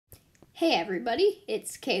Hey everybody,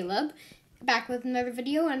 it's Caleb, back with another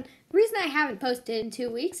video, and the reason I haven't posted in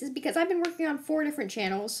 2 weeks is because I've been working on 4 different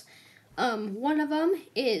channels. One of them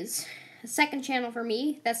is a second channel for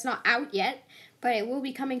me that's not out yet, but it will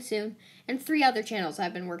be coming soon, and 3 other channels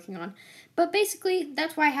I've been working on. But basically,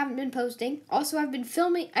 that's why I haven't been posting. Also, I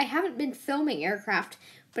haven't been filming aircraft,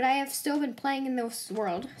 but I have still been playing in this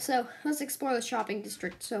world. So, let's explore the shopping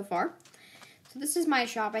district so far. So this is my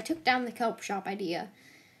shop. I took down the kelp shop idea.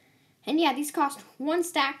 And yeah, these cost 1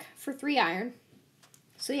 stack for 3 iron.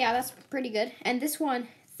 So yeah, that's pretty good. And this one,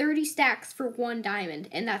 30 stacks for 1 diamond.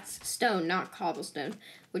 And that's stone, not cobblestone,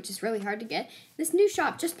 which is really hard to get. This new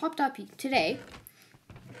shop just popped up today.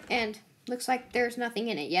 And looks like there's nothing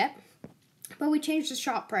in it yet. But we changed the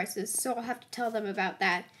shop prices, so I'll have to tell them about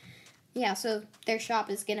that. Yeah, so their shop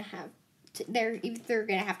is going to have, they're either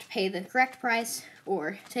going to have to pay the correct price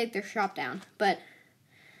or take their shop down. But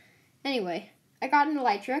anyway, I got an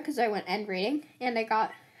elytra because I went end raiding, and I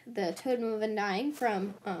got the totem of undying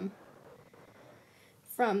from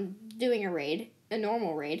doing a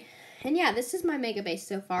normal raid. And yeah, this is my mega base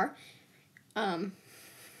so far.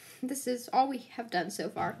 This is all we have done so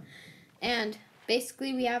far. And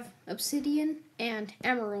basically we have obsidian and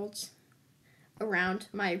emeralds around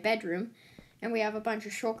my bedroom, and we have a bunch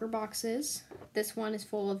of shulker boxes. This one is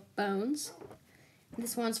full of bones.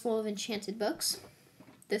 This one's full of enchanted books.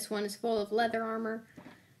 This one is full of leather armor,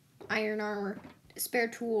 iron armor, spare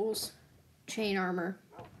tools, chain armor.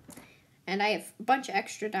 And I have a bunch of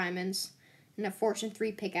extra diamonds and a Fortune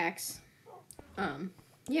 3 pickaxe.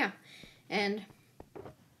 Yeah. And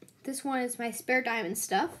this one is my spare diamond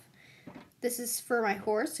stuff. This is for my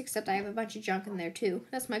horse, except I have a bunch of junk in there too.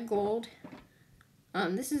 That's my gold.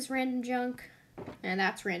 This is random junk, and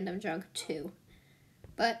that's random junk too.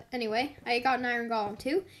 But anyway, I got an iron golem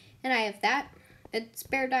too, and I have that. A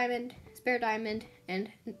spare diamond,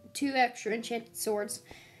 and 2 extra enchanted swords.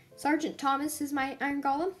 Sergeant Thomas is my iron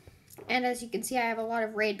golem, and as you can see, I have a lot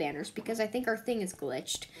of raid banners because I think our thing is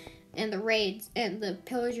glitched, and the raids and the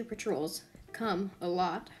pillager patrols come a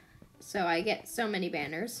lot, so I get so many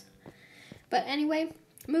banners. But anyway,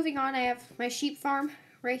 moving on, I have my sheep farm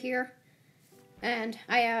right here, and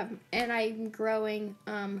I'm growing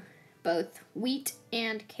both wheat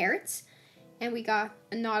and carrots, and we got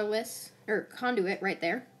a nautilus or conduit right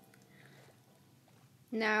there.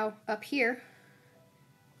 Now up here,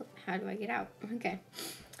 how do I get out? Okay,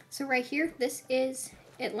 so right here, this is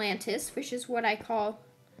Atlantis, which is what I call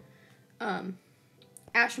Ashenbush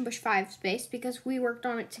 5's base because we worked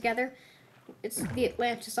on it together. It's the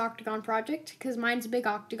Atlantis Octagon project because mine's a big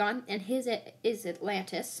octagon and his is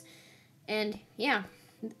Atlantis. And yeah,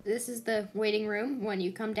 this is the waiting room when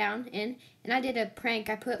you come down in. And I did a prank.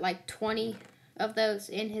 I put like 20 of those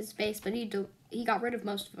in his base, but he got rid of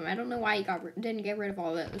most of them. I don't know why he didn't get rid of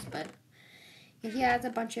all those, but he has a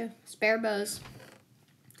bunch of spare bows.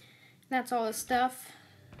 That's all his stuff.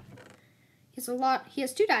 He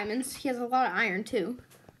has 2 diamonds. He has a lot of iron too.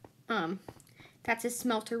 That's his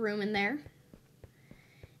smelter room in there.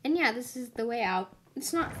 And yeah, this is the way out.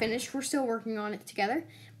 It's not finished. We're still working on it together.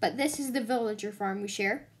 But this is the villager farm we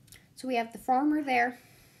share. So we have the farmer there.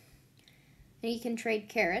 And he can trade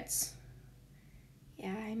carrots.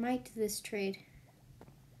 Yeah, I might do this trade.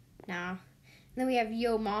 Nah. And then we have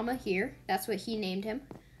Yo Mama here. That's what he named him.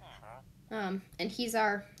 And he's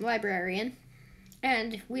our librarian.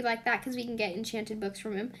 And we like that because we can get enchanted books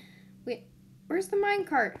from him. Where's the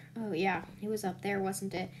minecart? Oh yeah, it was up there,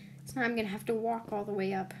 wasn't it? So now I'm going to have to walk all the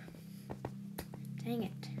way up. Dang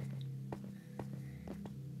it.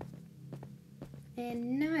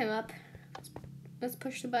 And now I'm up. Let's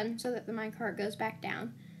push the button so that the minecart goes back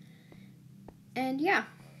down. And yeah,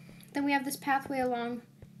 then we have this pathway along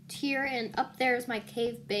here, and up there is my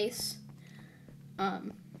cave base.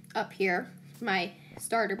 Up here, my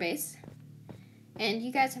starter base. And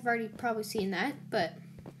you guys have already probably seen that, but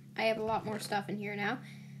I have a lot more stuff in here now.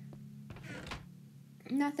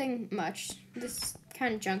 Nothing much. This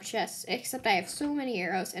kind of junk chest, except I have so many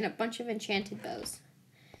arrows and a bunch of enchanted bows.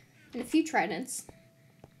 And a few tridents.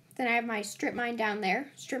 Then I have my strip mine down there.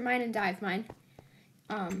 Strip mine and dive mine.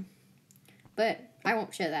 But I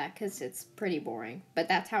won't show that because it's pretty boring. But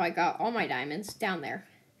that's how I got all my diamonds down there.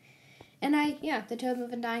 And the totem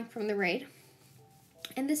of undying from the raid.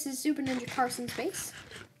 And this is Super Ninja Carson's base.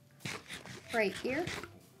 Right here.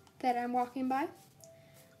 That I'm walking by.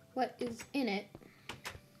 What is in it?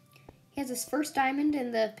 He has his first diamond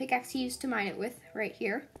and the pickaxe he used to mine it with right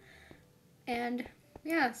here. And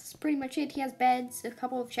yeah, that's pretty much it. He has beds, a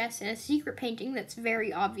couple of chests, and a secret painting that's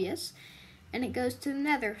very obvious. And it goes to the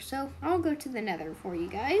nether. So I'll go to the nether for you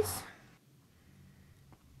guys.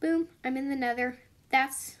 Boom, I'm in the nether.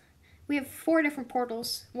 That's We have 4 different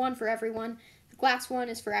portals, one for everyone. The glass one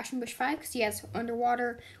is for Ashton Bush 5 because he has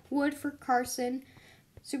underwater. Wood for Carson,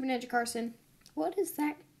 Super Ninja Carson. What is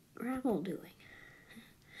that gravel doing?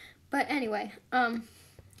 But anyway,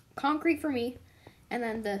 concrete for me, and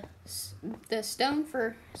then the stone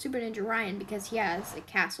for Super Ninja Ryan because he has a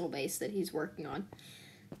castle base that he's working on.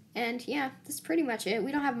 And yeah, that's pretty much it.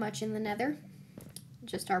 We don't have much in the Nether,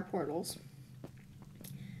 just our portals.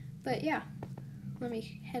 But yeah, let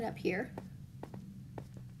me head up here.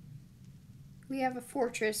 We have a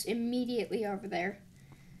fortress immediately over there.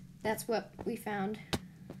 That's what we found.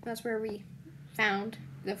 That's where we found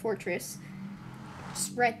the fortress.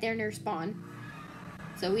 Just right there near spawn.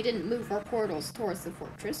 So we didn't move our portals towards the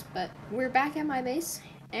fortress, but we're back at my base,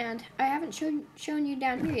 and I haven't shown you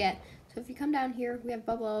down here yet. So if you come down here, we have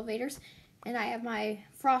bubble elevators, and I have my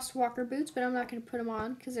frost walker boots, but I'm not going to put them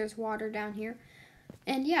on because there's water down here.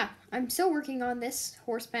 And yeah, I'm still working on this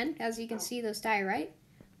horse pen, as you can see those diorite.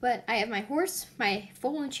 But I have my horse, my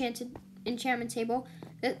full enchantment table.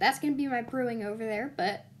 That's going to be my brewing over there.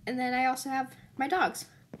 And then I also have my dogs.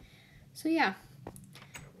 So yeah,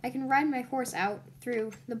 I can ride my horse out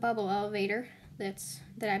through the bubble elevator that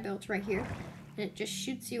I built right here. And it just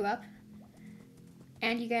shoots you up.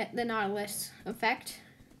 And you get the Nautilus effect,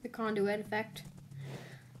 the conduit effect.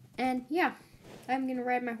 And yeah, I'm going to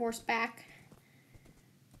ride my horse back.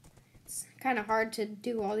 It's kind of hard to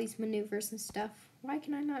do all these maneuvers and stuff. Why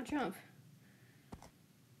can I not jump?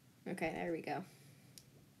 Okay, there we go.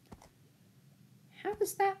 How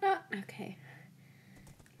is that not? Okay.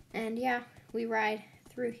 And yeah, we ride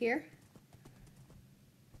through here.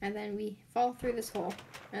 And then we fall through this hole.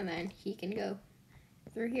 And then he can go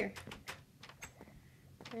through here.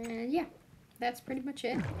 And yeah, that's pretty much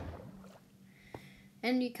it.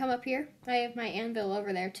 And you come up here. I have my anvil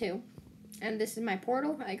over there too. And this is my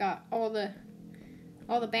portal. I got all the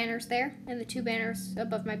banners there and the 2 banners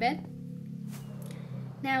above my bed.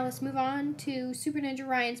 Now let's move on to Super Ninja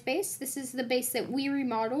Ryan's base. This is the base that we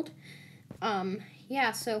remodeled.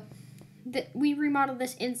 Yeah, so we remodeled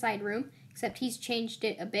this inside room, except he's changed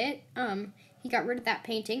it a bit. He got rid of that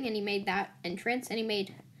painting and he made that entrance, and he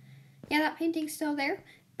made, yeah, that painting's still there,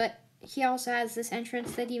 but he also has this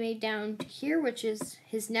entrance that he made down here, which is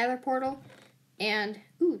his nether portal. And,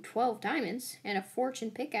 12 diamonds, and a fortune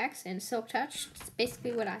pickaxe, and silk touch. It's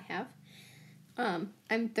basically what I have.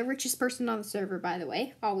 I'm the richest person on the server, by the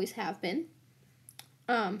way. Always have been.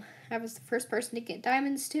 I was the first person to get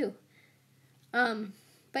diamonds, too.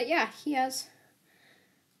 But yeah, he has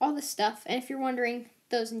all this stuff. And if you're wondering,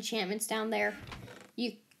 those enchantments down there,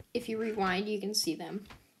 if you rewind, you can see them.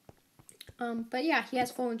 But yeah, he has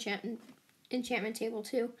full enchantment table,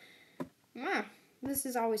 too. This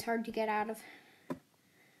is always hard to get out of.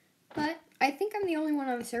 But I think I'm the only one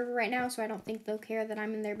on the server right now, so I don't think they'll care that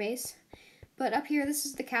I'm in their base. But up here, this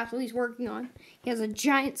is the castle he's working on. He has a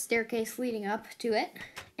giant staircase leading up to it,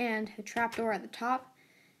 and a trapdoor at the top.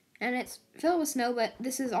 And it's filled with snow, but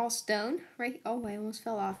this is all stone, right? Oh, I almost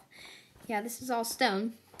fell off. Yeah, this is all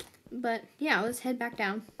stone. But yeah, let's head back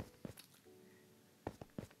down.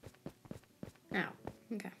 Ow,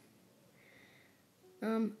 okay.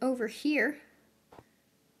 Over here,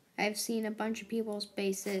 I've seen a bunch of people's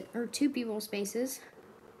bases, or 2 people's bases.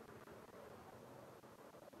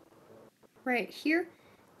 Right here,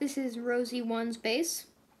 this is Rosie 1's base.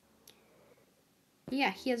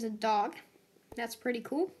 Yeah, he has a dog. That's pretty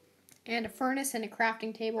cool. And a furnace and a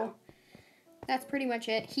crafting table. That's pretty much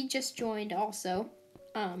it. He just joined also.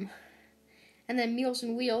 And then Meals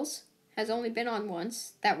and Wheels has only been on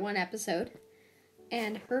once, that one episode.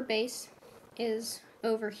 And her base is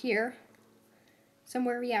over here.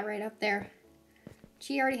 Somewhere, yeah, right up there.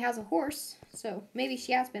 She already has a horse, so maybe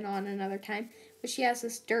she has been on another time. But she has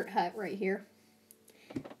this dirt hut right here.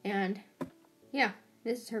 And, yeah,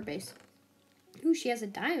 this is her base. Ooh, she has a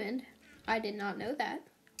diamond. I did not know that.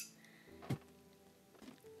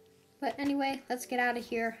 But anyway, let's get out of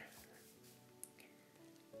here.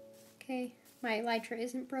 Okay, my elytra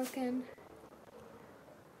isn't broken.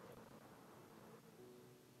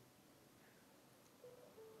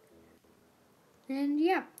 And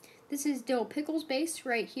yeah, this is Dill Pickle's base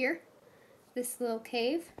right here. This little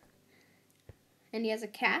cave. And he has a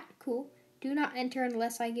cat. Cool. Do not enter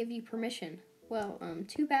unless I give you permission. Well,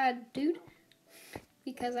 too bad, dude.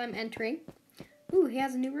 Because I'm entering. Ooh, he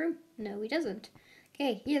has a new room. No, he doesn't.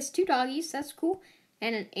 Okay, he has 2 doggies. That's cool.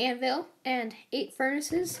 And an anvil. And 8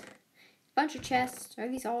 furnaces. Bunch of chests. Are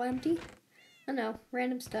these all empty? Oh no,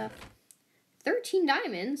 random stuff. 13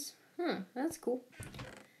 diamonds. Huh, that's cool.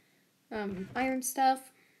 Iron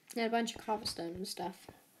stuff, and a bunch of cobblestone and stuff.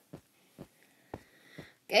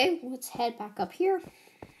 Okay, let's head back up here.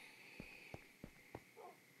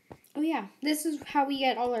 Oh yeah, this is how we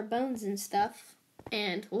get all our bones and stuff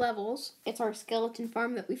and levels. It's our skeleton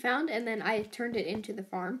farm that we found, and then I turned it into the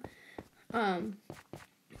farm.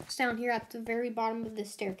 It's down here at the very bottom of the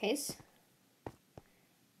staircase.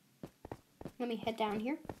 Let me head down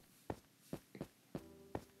here.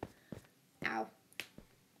 Ow.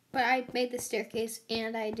 But I made the staircase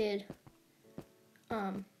and I did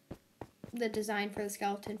the design for the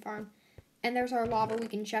skeleton farm. And there's our lava. We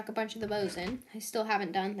can chuck a bunch of the bows in. I still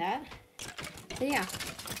haven't done that. But yeah,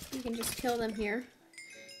 you can just kill them here.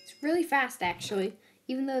 It's really fast actually,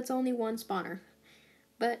 even though it's only one spawner.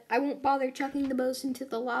 But I won't bother chucking the bows into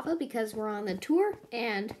the lava because we're on the tour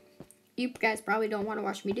and you guys probably don't want to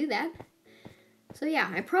watch me do that. So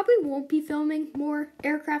yeah, I probably won't be filming more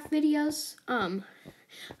aircraft videos.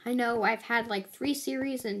 I know I've had like 3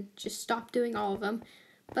 series and just stopped doing all of them.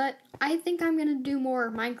 But I think I'm going to do more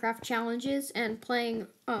Minecraft challenges and playing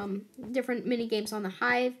different mini games on the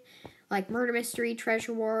Hive, like Murder Mystery,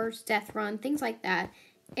 Treasure Wars, Death Run, things like that.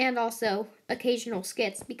 And also occasional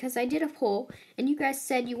skits, because I did a poll and you guys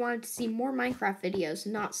said you wanted to see more Minecraft videos,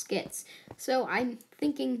 not skits. So I'm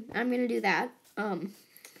thinking I'm going to do that.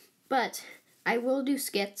 But I will do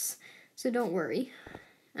skits, so don't worry.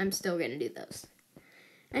 I'm still going to do those.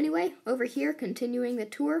 Anyway, over here, continuing the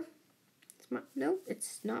tour. No,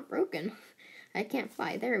 it's not broken. I can't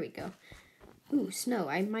fly. There we go. Ooh, snow.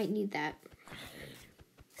 I might need that.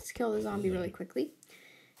 Let's kill the zombie really quickly.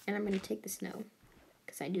 And I'm going to take the snow,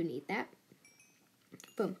 because I do need that.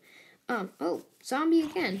 Boom. Oh, zombie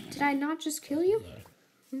again. Did I not just kill you?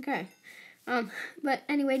 Okay. But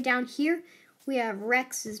anyway, down here, we have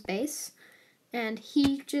Rex's base. And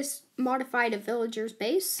he just modified a villager's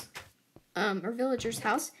base. Or villager's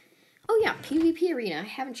house. Oh yeah, PvP arena. I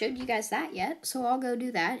haven't showed you guys that yet, so I'll go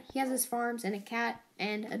do that. He has his farms and a cat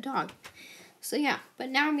and a dog. So yeah, but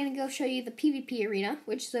now I'm going to go show you the PvP arena,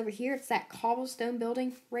 which is over here. It's that cobblestone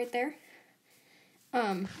building right there.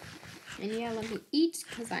 And yeah, let me eat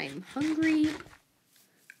because I'm hungry.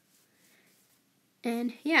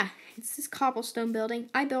 And yeah, it's this cobblestone building.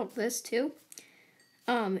 I built this too.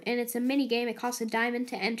 And it's a mini game. It costs a diamond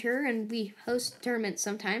to enter, and we host tournaments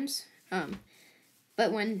sometimes.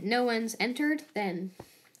 But when no one's entered, then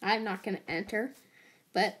I'm not going to enter.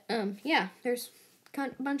 But, yeah, there's a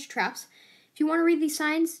bunch of traps. If you want to read these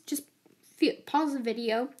signs, just pause the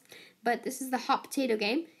video. But this is the hot potato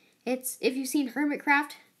game. If you've seen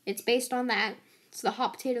Hermitcraft, it's based on that. It's the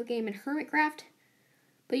hot potato game in Hermitcraft.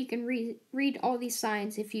 But you can read all these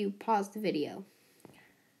signs if you pause the video.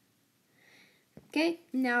 Okay,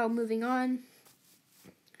 now moving on.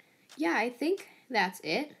 Yeah, I think that's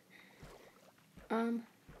it.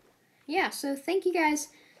 Yeah, so thank you guys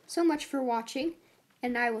so much for watching,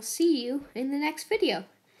 and I will see you in the next video.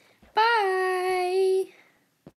 Bye!